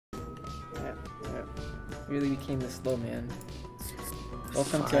Really became the slow man.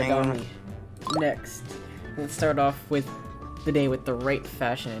 Welcome to Adami. Next, let's start off with the day with the right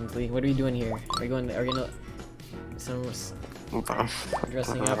fashion, Ensley. What are we doing here? Are you gonna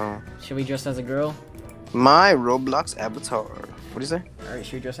dressing up? Should we dress as a girl? My Roblox avatar. What do you say? Alright,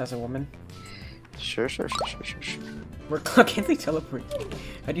 should we dress as a woman? Sure. Can't they teleport?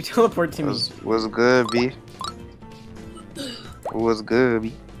 How do you teleport to me? What's good, B? What's good,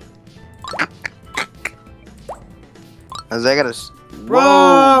 B? As I gotta.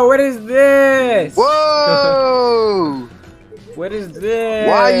 Bro, what is this? Whoa! What is this?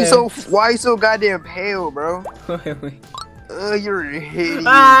 Why you so goddamn pale, bro? Wait. You're hideous.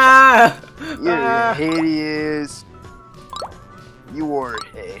 You're hideous. You are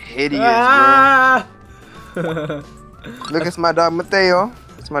hideous, bro. Look, it's my dog Mateo.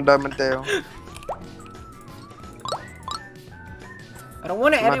 It's my dog Mateo. I don't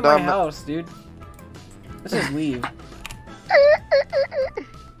want to edit my house, dude. Let's just leave.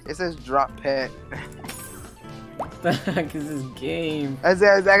 It says drop pet. What the heck is this game? I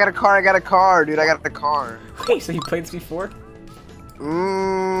got a car, dude. I got a car. Wait, so you played this before?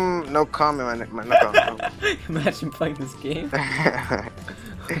 No comment, no comment. Imagine playing this game. I'm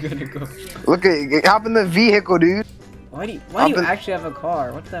gonna go. Look at, hop in the vehicle, dude. Why do you actually have a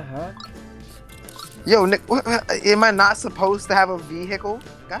car? What the heck? Yo, Nick, am I not supposed to have a vehicle?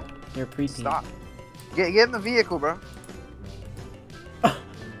 God, you're preteen. Stop. Get in the vehicle, bro.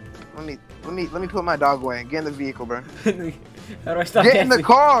 Let me put my dog away and get in the vehicle, bro. How do I stop Get dancing? in the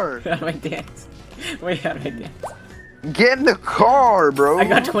car! How do I dance? Wait, how do I dance? Get in the car, bro! I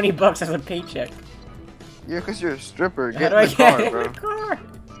got $20 as a paycheck. Yeah, because you're a stripper. Get in the car, bro. The car?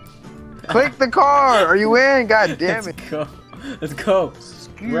 Click the car! Are you in? God damn it. Let's go.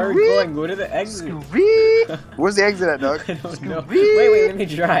 Where are we going? Go to the exit. Where's the exit at, dog? I don't know. Wait, let me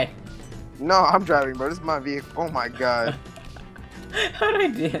drive. No, I'm driving, bro. This is my vehicle. Oh my god. How do I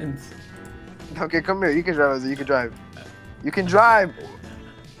dance? Okay, come here. You can drive, you can drive. You can drive!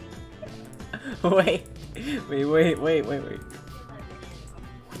 Wait.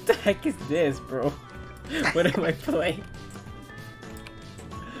 What the heck is this, bro? What am I playing?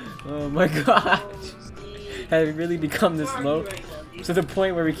 Oh my gosh. Has it really become this low? To the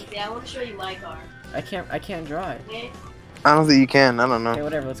point where we can't... Yeah, I want to show you my car. I can't drive. Okay? I don't think you can. I don't know. Okay,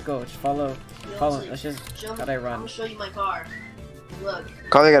 whatever. Let's go. Just follow. Let's just... How'd I run? I'm gonna show you my car. Look.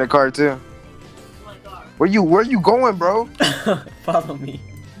 Carly got a car too. My car. Where you going, bro? Follow me.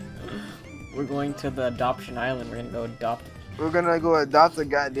 We're going to the adoption island. We're gonna go adopt. We're gonna go adopt a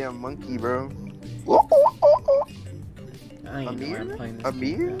goddamn monkey, bro. I ain't know I'm playing this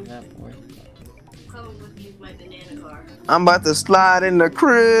Amir? game. That boy. Coming with you, my banana car. I'm about to slide in the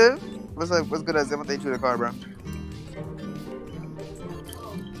crib. What's up? What's good? I'm gonna take you to the car, bro.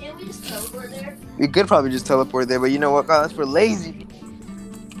 Oh, can't we just teleport there? We could probably just teleport there, but you know what? God, that's for lazy.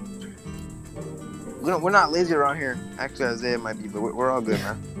 We're not lazy around here. Actually, Isaiah might be, but we're all good,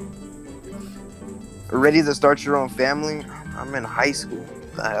 man. Ready to start your own family? I'm in high school.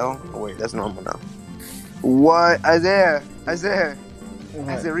 What the hell? Oh, wait, that's normal now. What? Isaiah,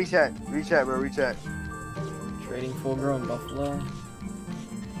 reach out, bro, reach out. Trading full-grown buffalo.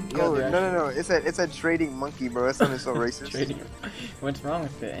 Oh, no. It said trading monkey, bro. That sounded so racist. Trading. What's wrong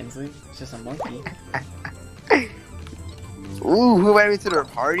with it, Ensley? It's just a monkey. Ooh, who invited me to their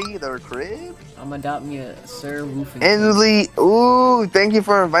party? Their crib? I'm adopt me a Sir Woofington. Ensley, ooh, thank you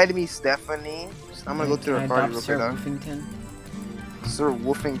for inviting me, Stephanie. I'm gonna go to their party real quick, dog. Woofington? Sir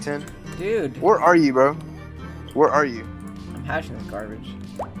Woofington? Dude. Where are you, bro? Where are you? I'm hashing this garbage.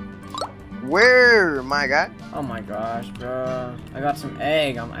 Where, my guy? Oh my gosh, bro. I got some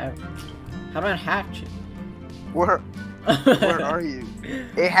egg. How do I hatch it? Where are you?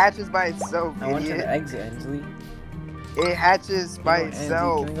 It hatches by itself, I went to idiot. the exit, Ensley. It hatches by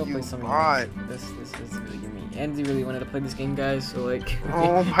itself, Ensley, can we go play you something bot. This is really giving me. Ensley really wanted to play this game, guys, so like...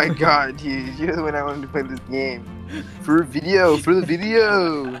 Oh my god, dude. You're the one I wanted to play this game. For video, for the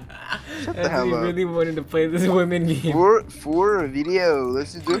video. Shut the hell up. Really wanted to play this women game. For a video.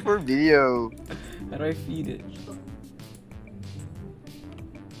 Let's just do it for a video. How do I feed it?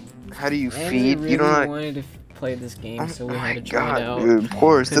 How do you Ensley feed? Really you don't wanted to play this game, so we had to Oh try my it out. god, dude, of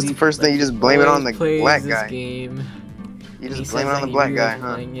course. That's the first thing. You just blame it on the black guy. Game. You just blame it on the black guy,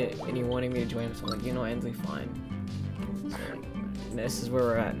 huh? And he wanted me to join him, so I'm like, you know, Ensley, fine. So, this is where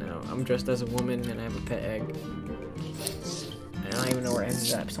we're at now. I'm dressed as a woman and I have a pet egg. And I don't even know where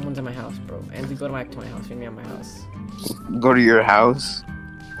Ensley's at. Someone's in my house, bro. Ensley, go to my house. Meet me at my house. Go to your house?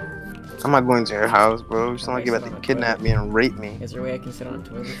 I'm not going to your house, bro. Someone about to kidnap me and rape me. Is there a way I can sit on a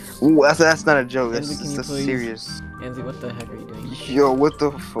toilet? Ooh, that's not a joke. Ensley, That's serious. Ensley, what the heck are you doing? Yo, what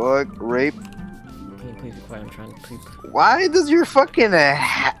the fuck? Rape? Can you please be quiet? I'm trying to poop. Why does your fucking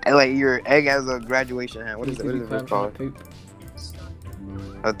like your egg has a graduation hat? What is it? What Please is be it quiet, I'm trying called? to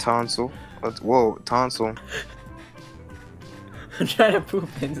poop. A tonsil. Whoa, tonsil. I'm trying to poop,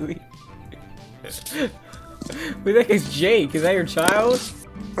 Ensley. Who the heck is Jake? Is that your child?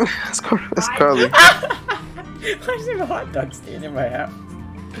 That's Carly. Why is there a hot dog stand in my house?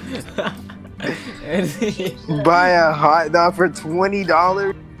 Ensley. Buy a hot dog for $20.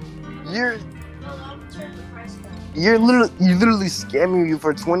 You're No, I'm turning the price down. you're literally scamming you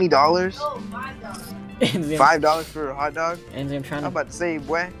for $20. Oh, $5. Ensley, $5 for a hot dog? Ensley, I'm trying I'm to. about to say,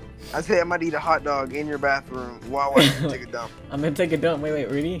 boy. I said I might eat a hot dog in your bathroom while I take a dump. I'm gonna take a dump. Wait,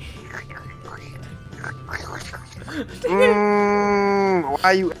 really? Why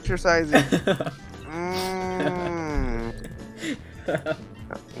are you exercising? That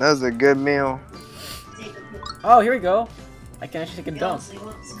was a good meal. Take a poop. Oh, here we go. I can actually take a Yo, dump. so you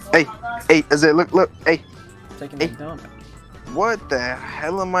want some Hey, hot dogs? hey, is it look, hey, Taking Hey. a dump. what the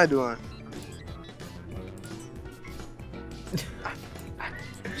hell am I doing?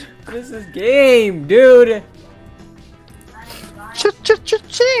 This is game, dude.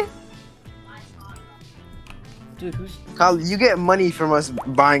 Ch-ch-ch-ching. Dude, who's? Colin, you get money from us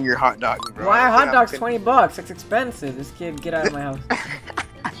buying your hot dogs, bro. Why are hot dogs Yeah, $20? It's expensive. This kid, get out of my house.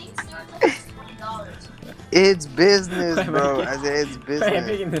 The thing starts off as $20. It's business, Why am I bro. making- I said it's Why am I business.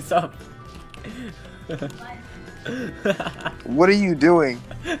 picking this up? What are you doing?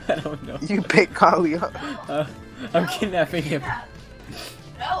 I don't know. You pick Collie up. I'm kidnapping him.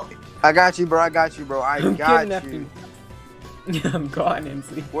 No. I got you, bro. I got you, bro. I I'm got kidnapping. you. I'm gone,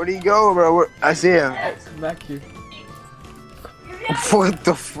 Ensley. Where do you go, bro? I see him. Come back here. What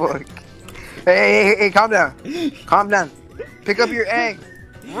the fuck? Hey, calm down. Calm down. Pick up your egg.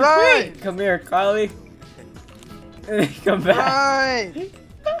 Run! Wait, come here, Carly. Come back. Run!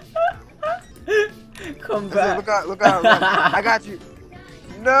 Come I said, back. look out, look out. Run. I got you.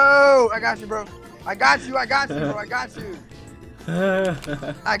 No! I got you, bro. I got you, bro. I got you.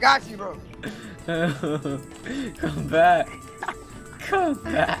 I got you, bro. Come back. Come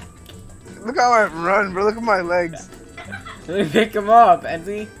back. Look how I run, bro. Look at my legs. Let me pick him up,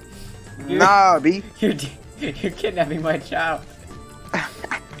 Ensley. Nah, B. You're kidnapping my child.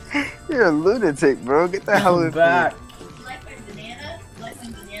 You're a lunatic, bro. Get the hell Come out back. You like my banana? You like my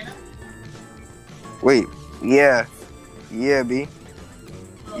banana? Wait. Yeah. Yeah, B.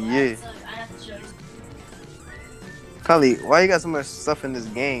 Well, Yeah. I have to show you. Cully, why you got so much stuff in this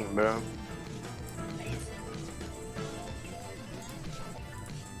game, bro?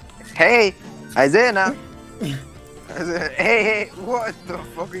 Hey, Isaiah now. Isaiah, hey, what the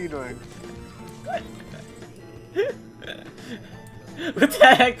fuck are you doing? What the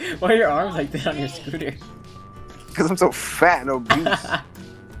heck? Why are your arms like that on your scooter? Because I'm so fat and obese.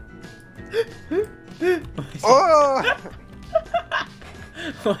 Oh!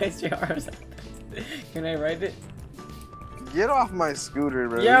 Why is your arms like that? Can I ride it? Get off my scooter,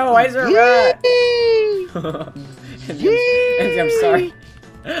 bro. Yo, why is there a rat? Ensley, I'm sorry.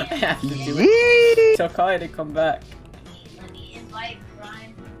 I have to do it. Yee! Tell Kali to come back. Let me invite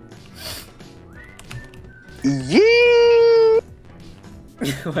Brian. Yee!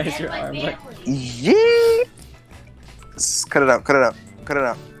 Why is And your my arm like? family. Yee! Cut it out, cut it out, cut it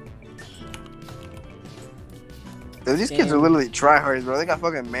out. Yo, these kids are literally tryhards, bro. They got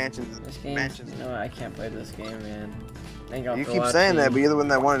fucking mansions. This game? Mansions. No, I can't play this game, man. I think I'll You throw keep out saying that, team. but you're the one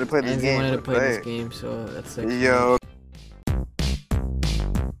that wanted to play this Ensley game. wanted to play this Hey. game, so that's like. Yo,